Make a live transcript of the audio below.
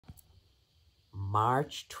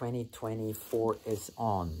March 2024 is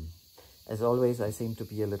on. As always, I seem to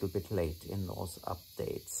be a little bit late in those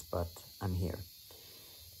updates, but I'm here.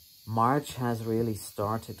 March has really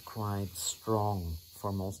started quite strong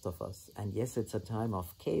for most of us. And yes, it's a time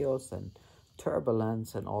of chaos and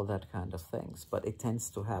turbulence and all that kind of things, but it tends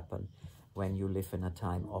to happen when you live in a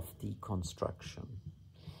time of deconstruction.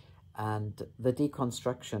 And the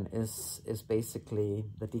deconstruction is basically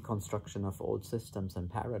the deconstruction of old systems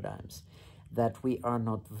and paradigms that we are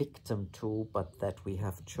not victim to, but that we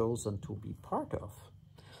have chosen to be part of.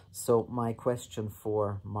 So my question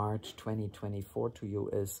for March 2024 to you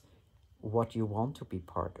is what you want to be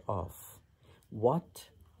part of. What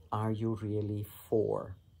are you really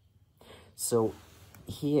for? So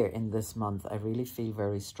here in this month, I really feel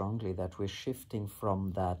very strongly that we're shifting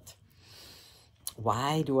from that,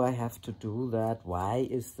 why do I have to do that? Why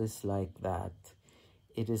is this like that?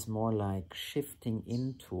 It is more like shifting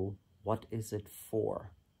into what is it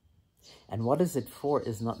for? And what is it for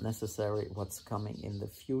is not necessarily what's coming in the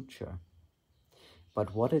future.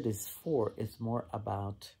 But what it is for is more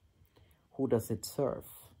about who does it serve?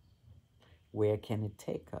 Where can it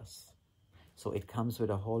take us? So it comes with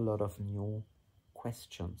a whole lot of new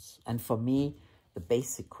questions. And for me, the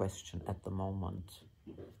basic question at the moment,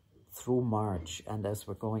 through March, and as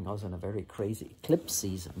we're going also in a very crazy eclipse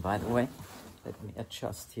season, by the way, let me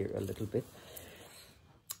adjust here a little bit.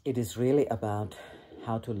 It is really about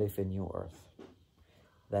how to live in New Earth,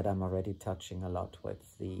 that I'm already touching a lot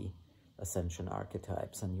with the Ascension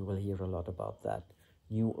archetypes, and you will hear a lot about that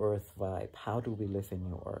New Earth vibe. How do we live in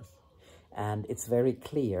New Earth? And it's very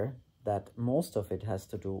clear that most of it has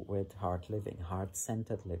to do with heart living,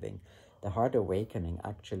 heart-centered living. The heart awakening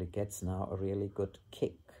actually gets now a really good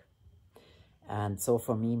kick. And so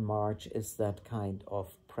for me, March is that kind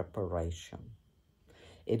of preparation.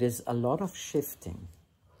 It is a lot of shifting.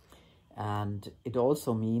 And it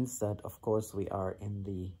also means that, of course, we are in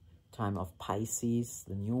the time of Pisces.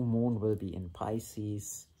 The new moon will be in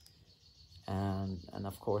Pisces. And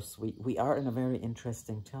of course, we are in a very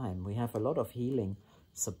interesting time. We have a lot of healing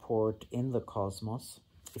support in the cosmos.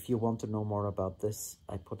 If you want to know more about this,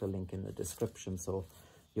 I put a link in the description so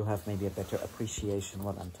you have maybe a better appreciation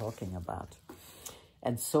what I'm talking about.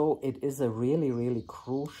 And so it is a really, really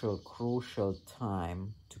crucial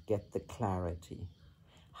time to get the clarity.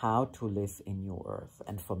 How to live in New Earth.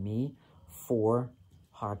 And for me, for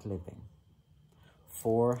heart living,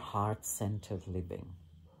 for heart-centered living.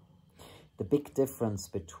 The big difference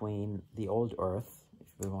between the old Earth, if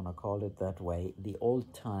we want to call it that way, the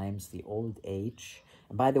old times, the old age.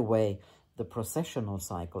 And by the way, the processional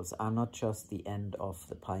cycles are not just the end of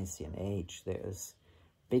the Piscean age. There is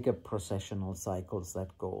bigger processional cycles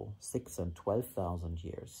that go 6,000 and 12,000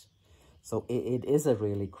 years. So it is a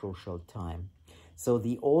really crucial time. So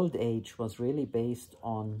the old age was really based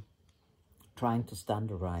on trying to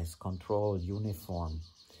standardize, control, uniform.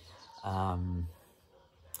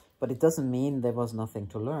 But it doesn't mean there was nothing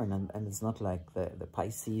to learn. And it's not like the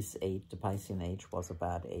Pisces age, the Piscean age was a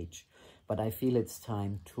bad age. But I feel it's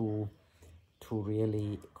time to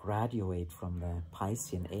really graduate from the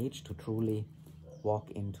Piscean age to truly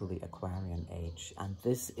walk into the Aquarian age. And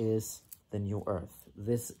this is the New Earth.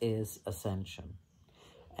 This is Ascension.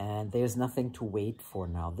 And there's nothing to wait for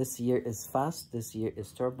now. This year is fast, this year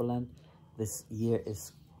is turbulent, this year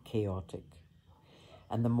is chaotic.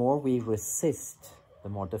 And the more we resist, the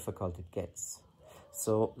more difficult it gets.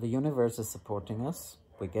 So the universe is supporting us.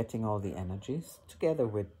 We're getting all the energies together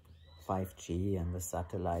with 5G and the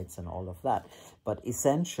satellites and all of that. But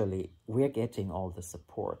essentially, we're getting all the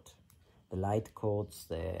support. The light codes,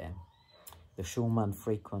 the Schumann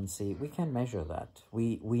frequency, we can measure that.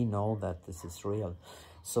 We know that this is real.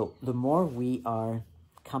 So the more we are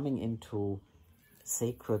coming into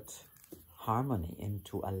sacred harmony,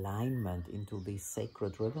 into alignment, into these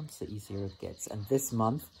sacred rhythms, the easier it gets. And this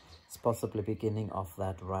month is possibly beginning of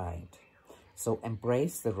that ride. So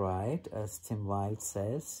embrace the ride, as Tim Wilde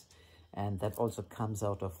says. And that also comes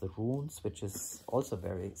out of the runes, which is also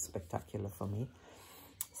very spectacular for me.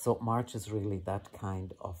 So March is really that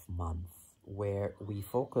kind of month where we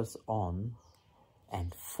focus on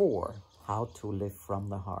and for how to live from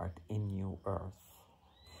the heart in New Earth.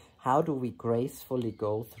 How do we gracefully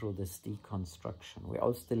go through this deconstruction? We're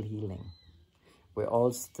all still healing. We're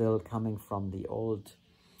all still coming from the old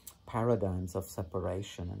paradigms of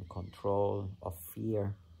separation and control, of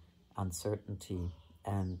fear, uncertainty,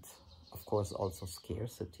 and of course also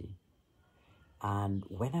scarcity. And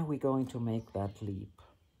when are we going to make that leap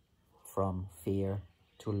from fear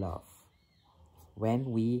to love?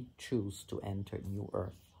 When we choose to enter New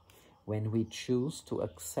Earth, when we choose to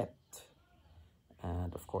accept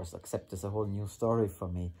And of course, accept is a whole new story for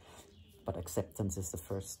me. But acceptance is the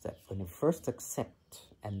first step. When you first accept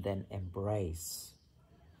and then embrace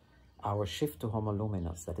our shift to Homo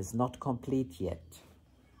Luminous, that is not complete yet,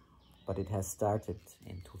 but it has started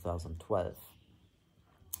in 2012.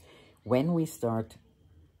 When we start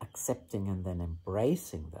accepting and then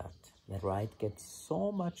embracing that ride gets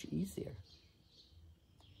so much easier,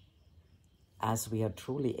 as we are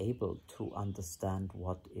truly able to understand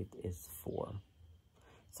what it is for.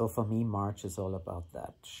 So for me, March is all about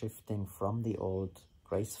that, shifting from the old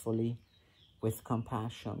gracefully, with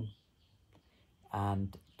compassion,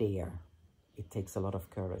 and dare. It takes a lot of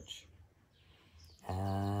courage.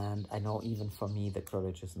 And I know even for me, the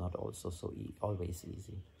courage is not also so always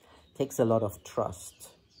easy. It takes a lot of trust.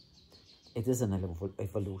 It is an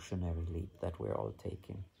evolutionary leap that we're all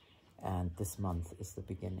taking. And this month is the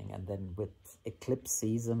beginning. And then with eclipse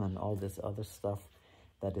season and all this other stuff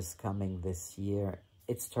that is coming this year,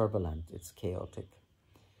 it's turbulent, it's chaotic.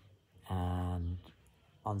 And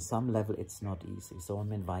on some level, it's not easy. So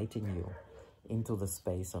I'm inviting you into the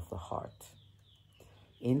space of the heart,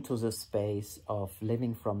 into the space of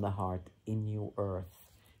living from the heart in New Earth,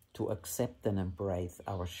 to accept and embrace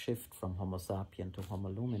our shift from Homo sapien to Homo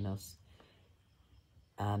Luminous.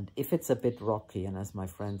 And if it's a bit rocky, and as my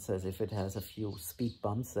friend says, if it has a few speed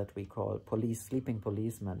bumps that we call sleeping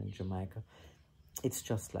policemen in Jamaica, it's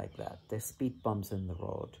just like that. There's speed bumps in the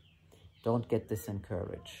road. Don't get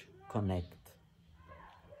disencouraged. Connect.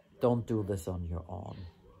 Don't do this on your own.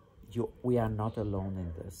 We are not alone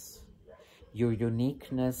in this. Your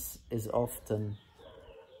uniqueness is often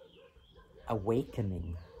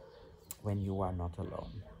awakening when you are not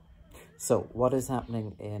alone. So what is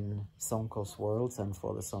happening in Sonkos worlds and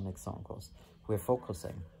for the Sonic Sonkos? We're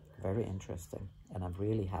focusing. Very interesting. And I'm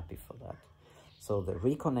really happy for that. So the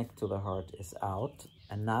Reconnect to the Heart is out.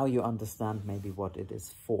 And now you understand maybe what it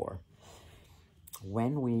is for.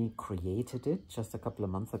 When we created it just a couple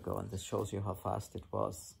of months ago, and this shows you how fast it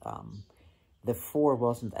was, the 4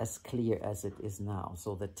 wasn't as clear as it is now.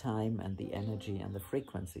 So the time and the energy and the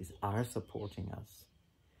frequencies are supporting us.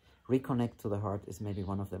 Reconnect to the Heart is maybe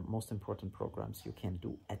one of the most important programs you can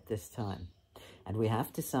do at this time. And we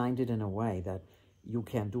have designed it in a way that you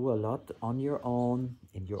can do a lot on your own,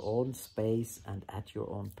 in your own space and at your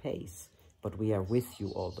own pace. But we are with you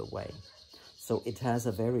all the way. So it has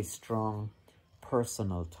a very strong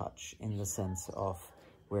personal touch in the sense of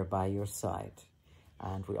we're by your side.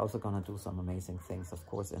 And we're also going to do some amazing things, of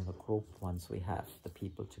course, in the group once we have the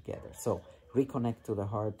people together. So Reconnect to the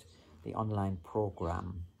Heart, the online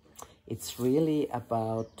program. It's really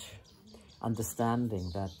about understanding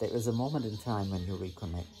that there is a moment in time when you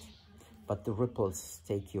reconnect, but the ripples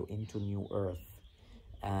take you into New Earth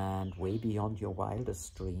and way beyond your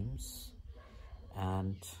wildest dreams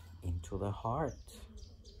and into the heart.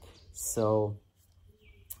 So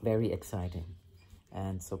very exciting.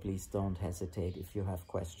 And so please don't hesitate. If you have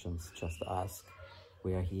questions, just ask.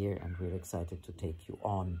 We are here and we're excited to take you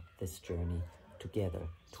on this journey together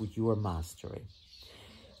to your mastery.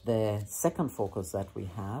 The second focus that we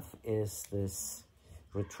have is this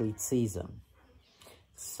retreat season.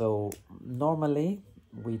 So normally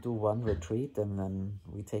we do one retreat and then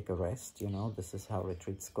we take a rest, you know, this is how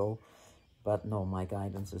retreats go. But no, my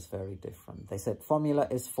guidance is very different. They said formula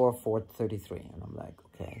is 4-4-33. And I'm like,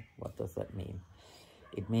 okay, what does that mean?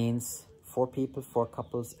 It means 4 people, 4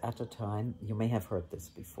 couples at a time. You may have heard this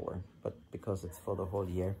before, but because it's for the whole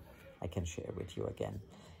year, I can share with you again.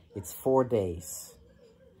 It's 4 days.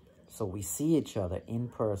 So we see each other in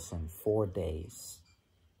person 4 days.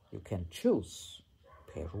 You can choose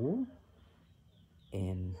Peru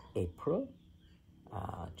in April,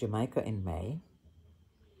 Jamaica in May,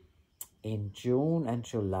 in June and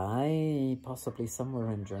July, possibly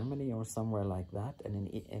somewhere in Germany or somewhere like that. And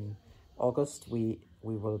in August, we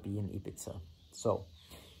will be in Ibiza. So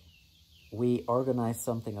we organize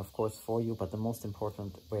something, of course, for you, but the most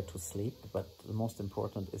important, where to sleep, but the most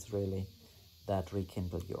important is really that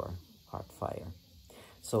rekindle your heart fire.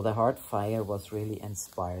 So the heart fire was really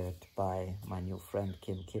inspired by my new friend,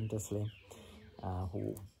 Kim Kindersley,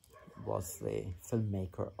 who was the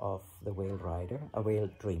filmmaker of The Whale Rider, A Whale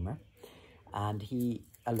Dreamer. And he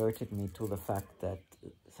alerted me to the fact that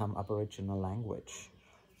some Aboriginal language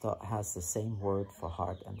has the same word for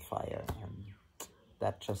heart and fire. And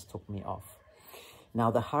that just took me off.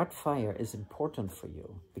 Now, the heart fire is important for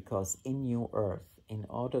you because in New Earth, in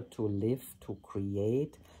order to live, to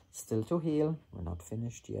create, still to heal, we're not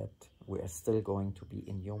finished yet. We are still going to be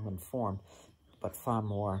in human form, but far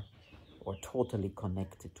more or totally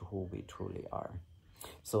connected to who we truly are.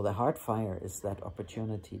 So the heart fire is that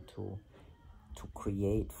opportunity to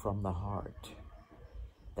create from the heart,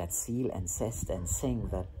 that seal and zest and sing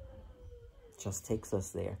that just takes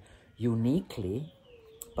us there uniquely,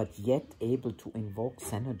 but yet able to invoke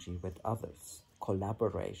synergy with others,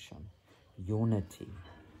 collaboration, unity,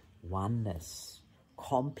 oneness,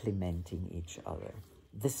 complementing each other.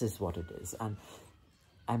 This is what it is. And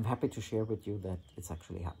I'm happy to share with you that it's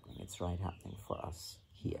actually happening. It's right happening for us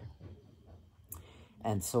here.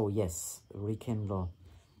 And so, yes, rekindle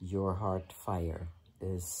your heart fire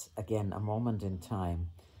is, again, a moment in time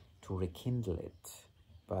to rekindle it.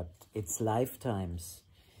 But it's lifetimes,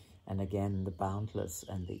 and again, the boundless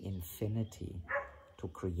and the infinity to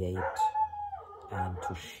create and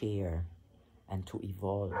to share and to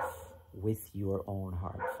evolve with your own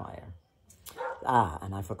heart fire.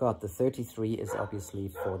 And I forgot, the 33 is obviously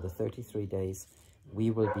for the 33 days. We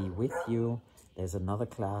will be with you. There's another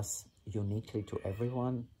class uniquely to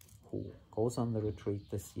everyone who goes on the retreat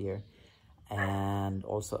this year, and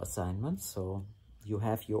also assignments. So you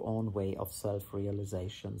have your own way of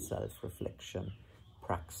self-realization, self-reflection,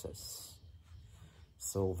 praxis.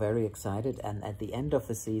 So very excited. And at the end of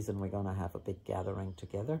the season, we're going to have a big gathering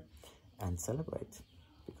together and celebrate,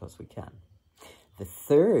 because we can. The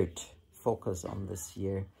third focus on this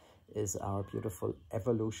year is our beautiful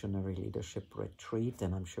evolutionary leadership retreat.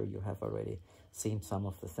 And I'm sure you have already seen some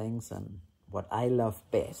of the things. And what I love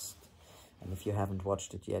best, and if you haven't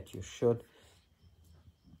watched it yet, you should,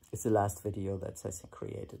 is the last video that Ceci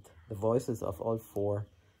created. The voices of all 4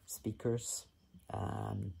 speakers.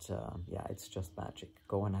 And yeah, it's just magic.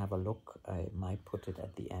 Go and have a look. I might put it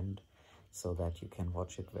at the end so that you can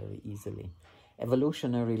watch it very easily.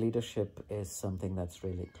 Evolutionary leadership is something that's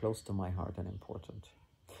really close to my heart and important.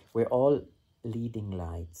 We're all leading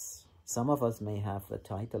lights. Some of us may have the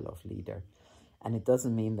title of leader, and it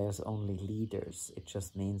doesn't mean there's only leaders. It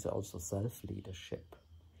just means also self-leadership.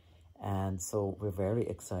 And so we're very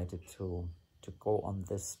excited to go on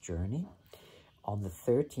this journey. On the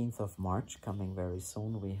 13th of March, coming very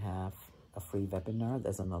soon, we have a free webinar.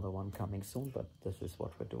 There's another one coming soon, but this is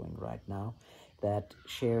what we're doing right now, that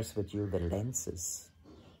shares with you the lenses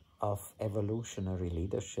of evolutionary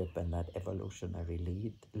leadership and that evolutionary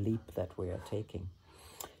leap that we are taking.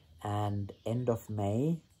 And end of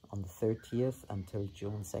May, on the 30th until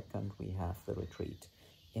June 2nd, we have the retreat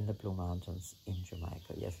in the Blue Mountains in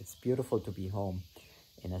Jamaica. Yes, it's beautiful to be home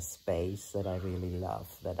in a space that I really love,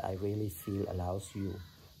 that I really feel allows you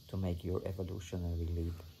to make your evolutionary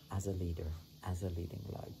leap as a leader, as a leading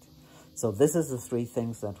light. So this is the 3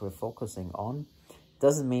 things that we're focusing on.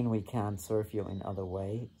 Doesn't mean we can't serve you in other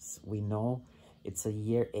ways. We know it's a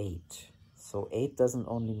year 8. So 8 doesn't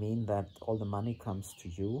only mean that all the money comes to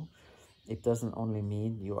you. It doesn't only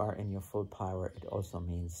mean you are in your full power. It also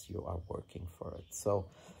means you are working for it. So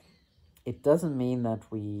it doesn't mean that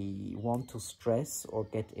we want to stress or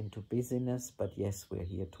get into busyness, but yes, we're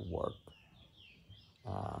here to work.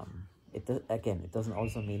 Again, it doesn't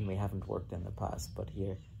also mean we haven't worked in the past, but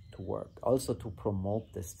here to work. Also to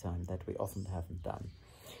promote this time that we often haven't done.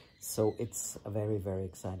 So it's a very, very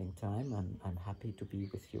exciting time, and I'm happy to be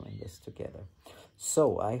with you in this together.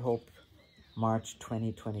 So I hope March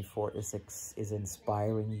 2024 is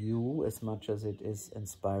inspiring you as much as it is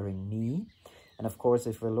inspiring me. And of course,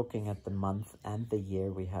 if we're looking at the month and the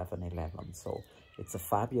year, we have an 11. So it's a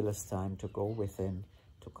fabulous time to go within,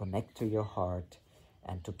 to connect to your heart,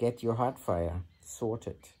 and to get your heart fire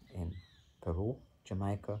sorted in Peru,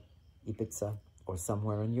 Jamaica, Ibiza, or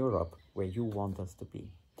somewhere in Europe where you want us to be.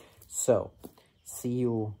 So see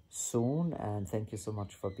you soon, and thank you so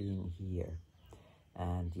much for being here.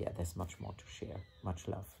 And yeah, there's much more to share. Much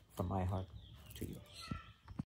love from my heart to yours.